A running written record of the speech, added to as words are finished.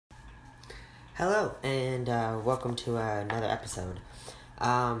Hello, and welcome to another episode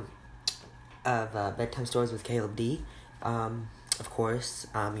of Bedtime Stories with Caleb D. Of course,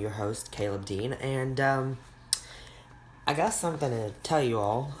 I'm your host, Caleb Dean, and I got something to tell you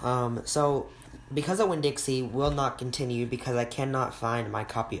all. So, Because of Winn-Dixie will not continue because I cannot find my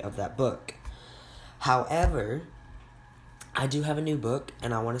copy of that book. However, I do have a new book,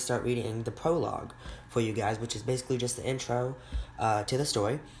 and I want to start reading the prologue for you guys, which is basically just the intro to the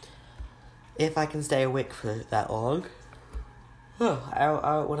story. If I can stay awake for that long.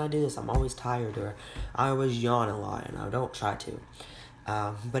 When I do this, I'm always tired, or I always yawn a lot, and I don't try to.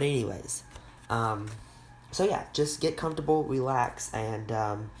 But anyways, so yeah, just get comfortable, relax, and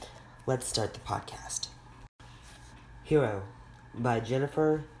let's start the podcast. Hero by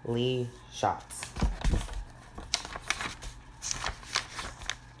Jennifer Lee Schatz.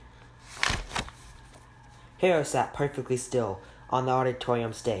 Hero sat perfectly still on the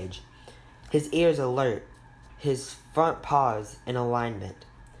auditorium stage, his ears alert, his front paws in alignment.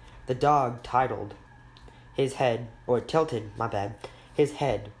 The dog tilted his head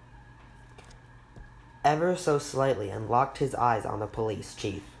ever so slightly and locked his eyes on the police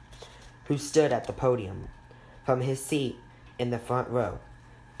chief, who stood at the podium from his seat in the front row.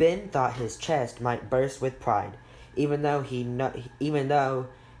 Ben thought his chest might burst with pride, even though he'd known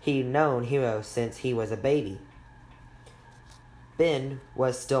Hero since he was a baby. Ben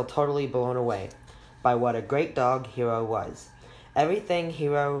was still totally blown away by what a great dog Hero was. Everything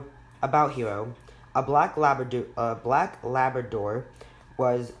about Hero, a black Labrador,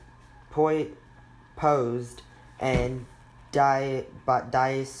 was posed and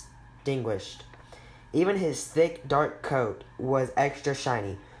distinguished. Even his thick, dark coat was extra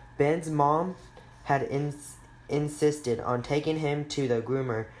shiny. Ben's mom had insisted on taking him to the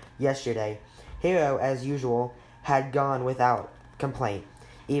groomer yesterday. Hero, as usual, had gone without complaint.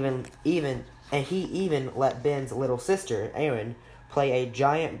 He even let Ben's little sister, Erin, put a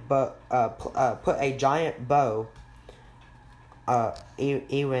giant bow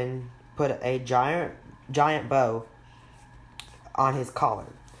on his collar.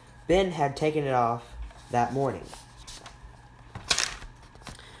 Ben had taken it off that morning.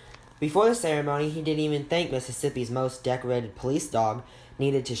 Before the ceremony, he didn't even think Mississippi's most decorated police dog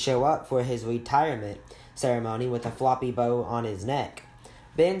needed to show up for his retirement ceremony with a floppy bow on his neck.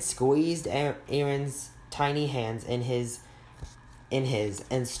 Ben squeezed Erin's tiny hands in his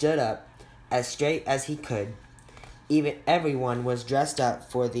and stood up as straight as he could. Everyone was dressed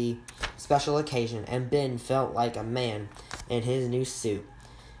up for the special occasion, and Ben felt like a man in his new suit.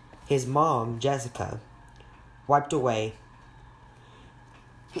 His mom, Jessica, wiped away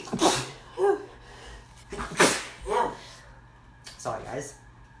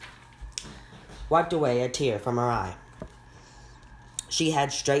a tear from her eye. She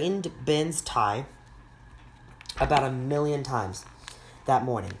had straightened Ben's tie about 1,000,000 times that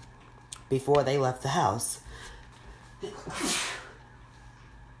morning before they left the house.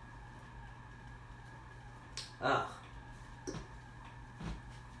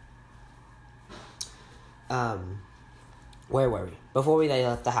 Where were we? Before they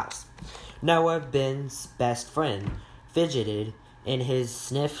left the house, Noah, Ben's best friend, fidgeted in his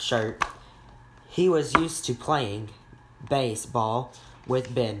sniff shirt. He was used to playing baseball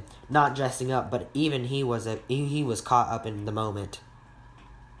with Ben, not dressing up, but even he was caught up in the moment.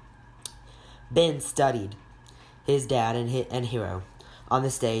 Ben studied his dad and Hero on the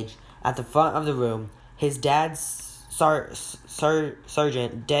stage at the front of the room. His dad's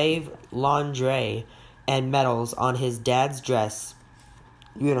Sergeant Dave Landry and medals on his dad's dress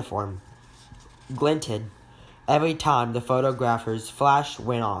uniform glinted every time the photographer's flash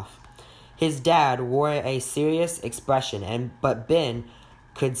went off. His dad wore a serious expression, but Ben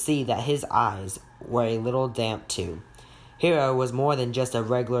could see that his eyes were a little damp too. Hero was more than just a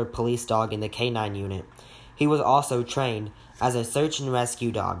regular police dog in the K-9 unit. He was also trained as a search and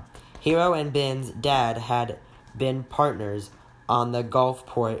rescue dog. Hero and Ben's dad had been partners on the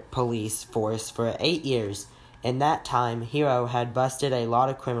Gulfport police force for 8 years. In that time, Hero had busted a lot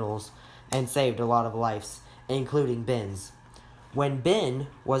of criminals and saved a lot of lives, including Ben's. When Ben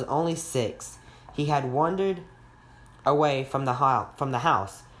was only 6, he had wandered away from the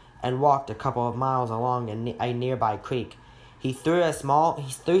house and walked a couple of miles along a nearby creek. He threw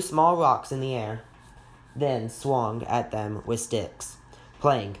small rocks in the air, then swung at them with sticks,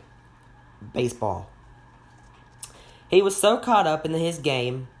 playing baseball. He was so caught up in his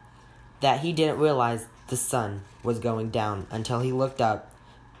game that he didn't realize the sun was going down until he looked up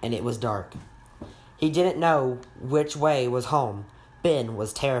and it was dark. He didn't know which way was home. Ben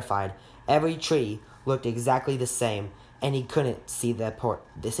was terrified. Every tree looked exactly the same, and he couldn't see the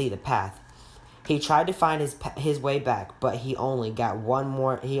path. He tried to find his way back, but he only got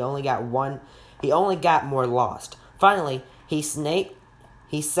more lost. Finally, he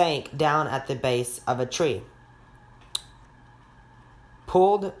sank down at the base of a tree,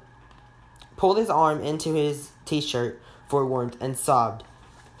 pulled his arm into his t-shirt for warmth, and sobbed.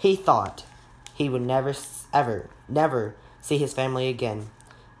 He thought he would never see his family again.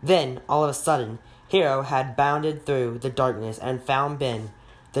 Then, all of a sudden, Hero had bounded through the darkness and found Ben.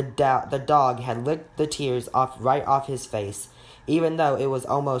 The dog had licked the tears right off his face. Even though it was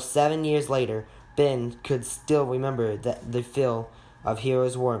almost 7 years later, Ben could still remember the feel of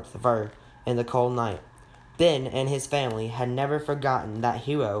Hero's warmth fur in the cold night. Ben and his family had never forgotten that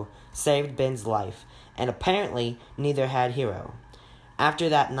Hero saved Ben's life, and apparently neither had Hero. After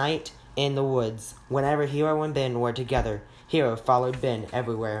that night in the woods, whenever Hero and Ben were together, Hero followed Ben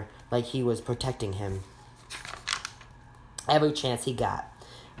everywhere like he was protecting him every chance he got.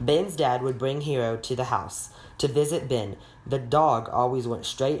 Ben's dad would bring Hero to the house to visit Ben. The dog always went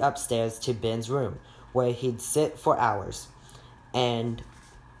straight upstairs to Ben's room, where he'd sit for hours and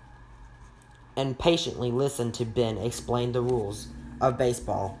patiently listen to Ben explain the rules of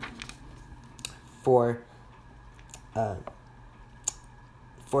baseball for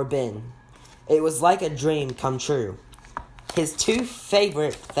Ben. It was like a dream come true. His two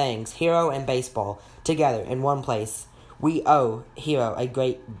favorite things, Hero and baseball, together in one place. We owe Hero a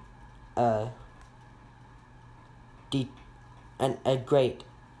great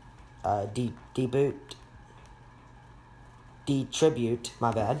tribute.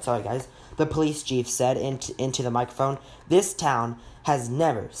 My bad. Sorry, guys. The police chief said into the microphone, "This town has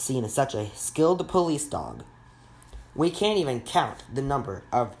never seen such a skilled police dog. We can't even count the number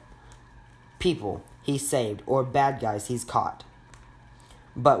of people he saved or bad guys he's caught.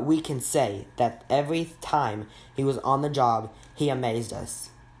 But we can say that every time he was on the job, he amazed us.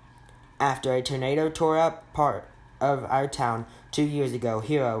 After a tornado tore up part of our town 2 years ago,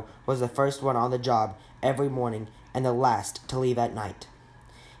 Hero was the first one on the job every morning and the last to leave at night.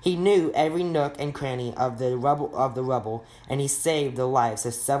 He knew every nook and cranny of the rubble, and he saved the lives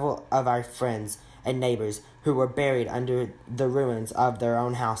of several of our friends and neighbors who were buried under the ruins of their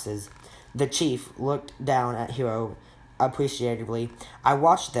own houses." The chief looked down at Hero appreciatively. "I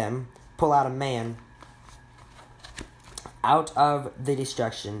watched them pull out a man out of the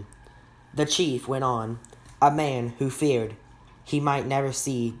destruction." The chief went on, "A man who feared he might never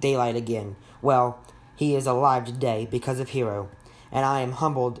see daylight again. Well, he is alive today because of Hero, and I am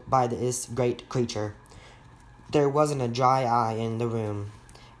humbled by this great creature." There wasn't a dry eye in the room.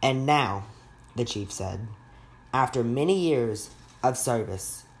 "And now," the chief said, "after many years of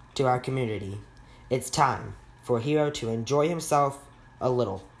service to our community, it's time for Hero to enjoy himself a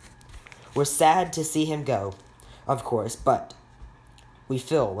little. We're sad to see him go, of course, but we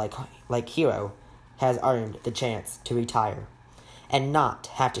feel like Hero has earned the chance to retire and not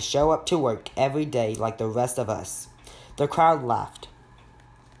have to show up to work every day like the rest of us." The crowd laughed.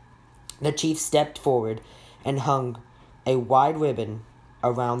 The chief stepped forward and hung a wide ribbon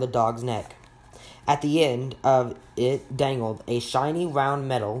around the dog's neck. At the end of it dangled a shiny round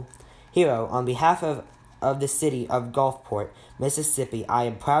medal. "Hero, on behalf of the city of Gulfport, Mississippi, I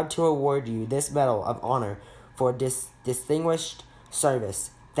am proud to award you this Medal of Honor for distinguished service.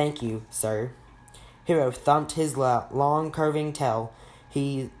 Thank you, sir." Hero thumped his long curving tail.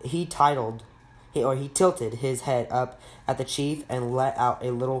 He tilted his head up at the chief and let out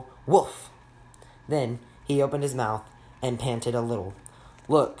a little woof. Then he opened his mouth and panted a little.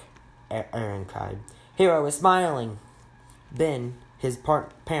 "Look," Aaron cried. "Hero is smiling." Ben, his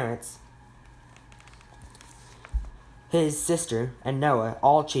parents, his sister, and Noah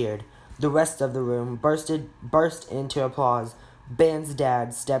all cheered. The rest of the room burst into applause. Ben's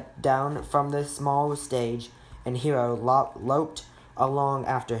dad stepped down from the small stage, and Hero loped along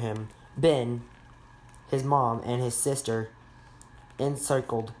after him. Ben, his mom, and his sister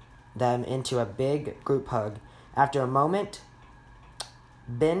encircled them into a big group hug. After a moment,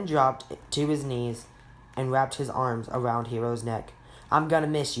 Ben dropped to his knees and wrapped his arms around Hero's neck. "I'm gonna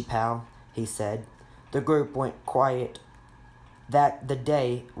miss you, pal," he said. The group went quiet. That the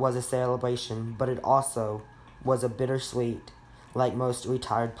day was a celebration, but it also was a bittersweet, like most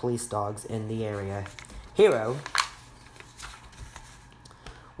retired police dogs in the area. Hero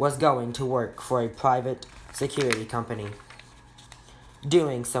was going to work for a private security company,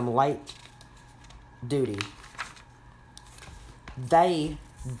 doing some light duty. They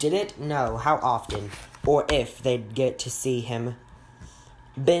didn't know how often or if they'd get to see him.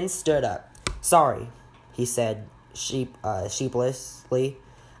 Ben stood up. "Sorry," he said sheepishly.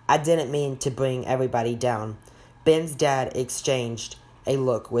 "I didn't mean to bring everybody down." Ben's dad exchanged a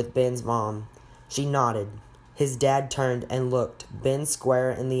look with Ben's mom. She nodded. His dad turned and looked Ben square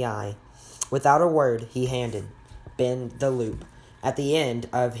in the eye. Without a word, he handed Ben the loop at the end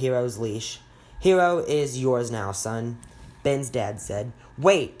of Hero's leash. Hero is yours now, son, Ben's dad said.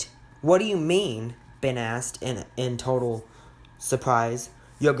 Wait, what do you mean? Ben asked in total surprise.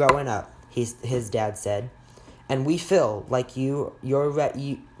 You're growing up, his dad said, and we feel like you're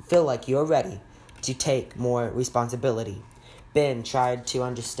ready to take more responsibility. Ben tried to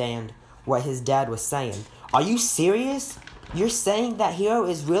understand what his dad was saying. Are you serious? You're saying that Hero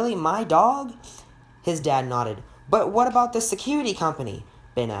is really my dog? His dad nodded. But what about the security company?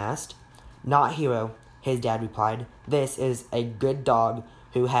 Ben asked. Not Hero, his dad replied. This is a good dog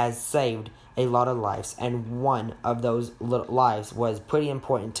who has saved a lot of lives, and one of those lives was pretty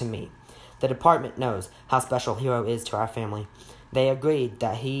important to me. The department knows how special Hero is to our family. They agreed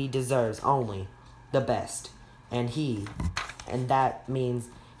that he deserves only the best, and that means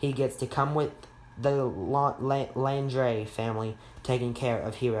he gets to come with the Landry family taking care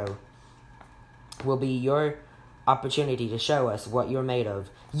of Hero. Will be your opportunity to show us what you're made of.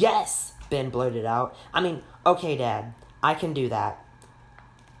 Yes! Ben blurted out. Okay, Dad, I can do that.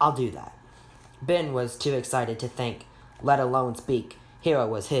 I'll do that. Ben was too excited to think, let alone speak. Hero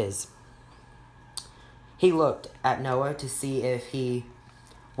was his. He looked at Noah to see if he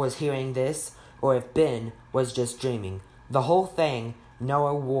was hearing this or if Ben was just dreaming. The whole thing,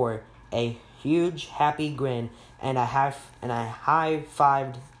 Noah wore a huge happy grin and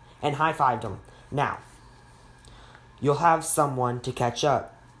high-fived him. Now, you'll have someone to catch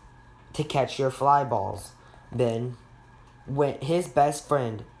your fly balls, Ben, when his best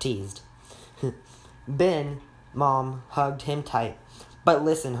friend teased. Ben, Mom hugged him tight. But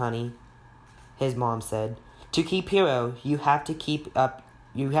listen, honey, his mom said, to keep Hero, you have to keep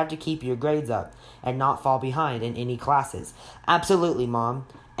your grades up and not fall behind in any classes. Absolutely, Mom.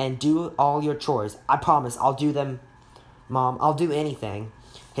 And do all your chores. I promise I'll do them. Mom, I'll do anything.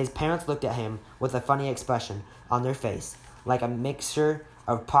 His parents looked at him with a funny expression on their face, like a mixture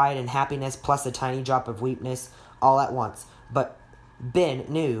of pride and happiness plus a tiny drop of weakness all at once. But Ben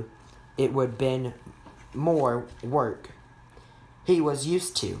knew it would been more work he was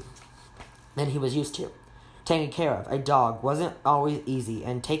used to. Taking care of a dog wasn't always easy,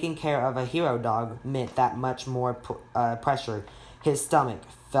 and taking care of a Hero dog meant that much more pressure. His stomach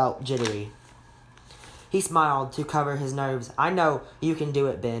felt jittery. He smiled to cover his nerves. I know you can do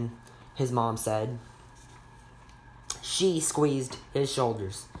it, Ben, his mom said. She squeezed his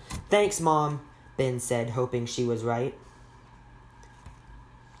shoulders. Thanks, Mom, Ben said, hoping she was right.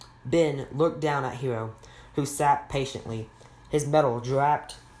 Ben looked down at Hero, who sat patiently, his medal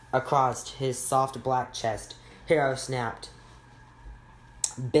draped across his soft black chest. Hero snapped.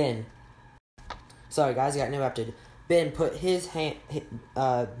 Sorry, guys, I got interrupted. Ben put his hand...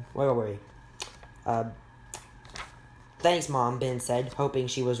 where were we? Thanks, Mom, Ben said, hoping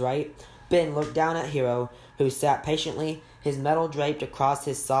she was right. Ben looked down at Hero, who sat patiently, his medal draped across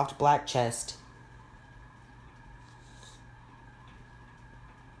his soft black chest.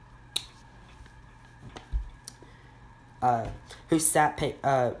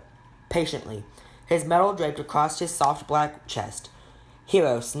 Patiently, his medal draped across his soft black chest.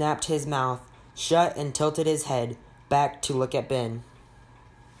 Hero snapped his mouth shut and tilted his head back to look at Ben.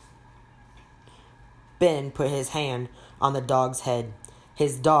 Ben put his hand on the dog's head,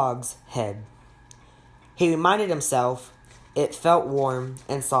 his dog's head. He reminded himself it felt warm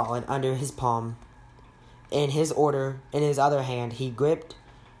and solid under his palm. In his other hand, he gripped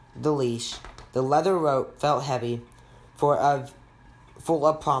the leash. The leather rope felt heavy, full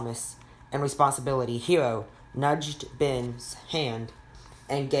of promise and responsibility. Hero nudged Ben's hand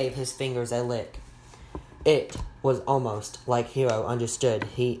and gave his fingers a lick. It was almost like Hero understood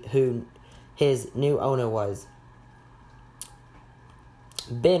who his new owner was.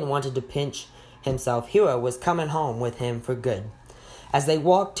 Ben wanted to pinch himself. Hero was coming home with him for good. As they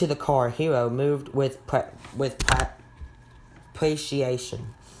walked to the car, Hero moved with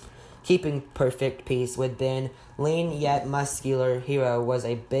appreciation, keeping perfect peace with Ben. Lean yet muscular, Hero was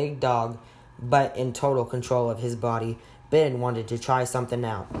a big dog, but in total control of his body. Ben wanted to try something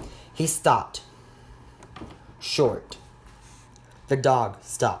out. He stopped. Short. The dog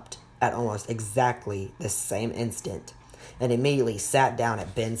stopped at almost exactly the same instant and immediately sat down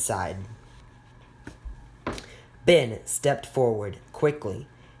at Ben's side. Ben stepped forward quickly.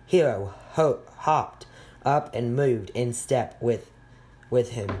 Hero hopped up and moved in step with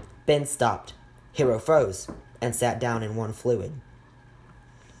him. Ben stopped. Hero froze and sat down in one fluid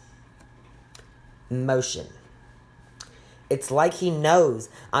motion. It's like he knows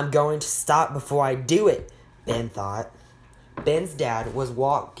I'm going to stop before I do it, Ben thought. Ben's dad was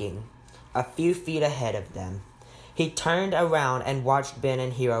walking a few feet ahead of them. He turned around and watched Ben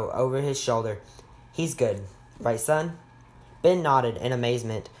and Hero over his shoulder. He's good, right, son? Ben nodded in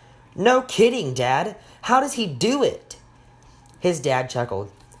amazement. No kidding, Dad. How does he do it? His dad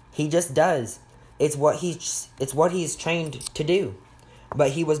chuckled. He just does. It's what he's trained to do.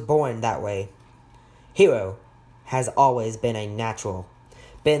 But he was born that way. Hero has always been a natural.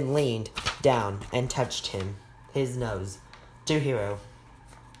 Ben leaned down and touched his nose. To Heroes.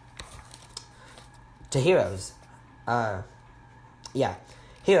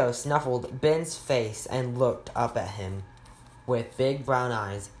 Hero snuffled Ben's face and looked up at him with big brown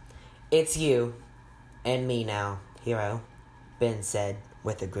eyes. It's you and me now, Hero, Ben said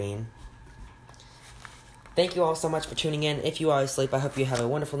with a grin. Thank you all so much for tuning in. If you are asleep, I hope you have a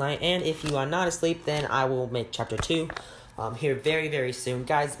wonderful night. And if you are not asleep, then I will make chapter 2 here very, very soon.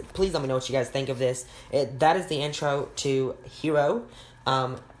 Guys, please let me know what you guys think of this. That is the intro to Hero.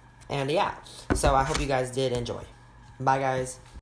 And yeah, so I hope you guys did enjoy. Bye, guys.